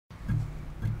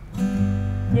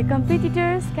Your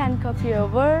competitors can copy your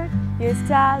work, your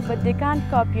style, but they can't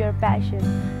copy your passion.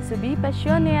 So be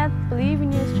passionate, believe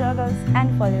in your struggles,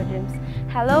 and follow your dreams.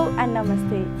 Hello and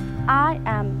namaste. I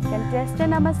am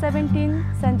contestant number 17,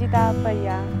 Sanjita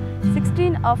Pariyar,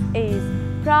 16 of age,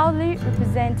 proudly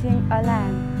representing a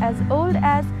land as old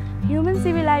as human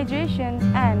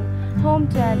civilization and home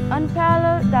to an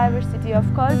unparalleled diversity of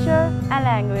culture and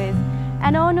language.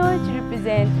 An honor to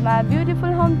represent my beautiful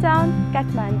hometown,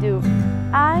 Kathmandu.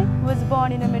 I was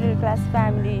born in a middle-class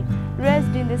family,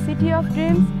 raised in the city of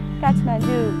dreams,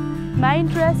 Kathmandu. My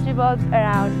interest revolves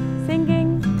around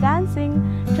singing, dancing,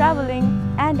 traveling,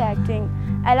 and acting.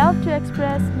 I love to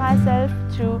express myself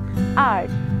through art.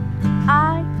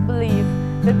 I believe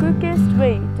the quickest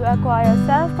way to acquire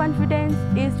self-confidence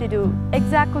is to do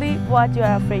exactly what you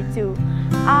are afraid to.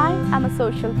 I am a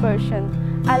social person.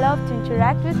 I love to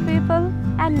interact with people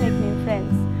and make new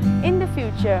friends. In the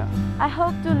future, I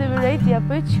hope to liberate the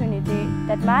opportunity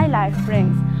that my life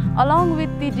brings, along with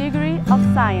the degree of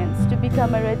science, to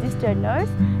become a registered nurse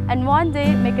and one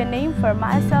day make a name for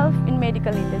myself in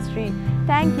medical industry.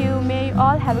 Thank you. May you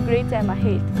all have a great time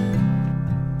ahead.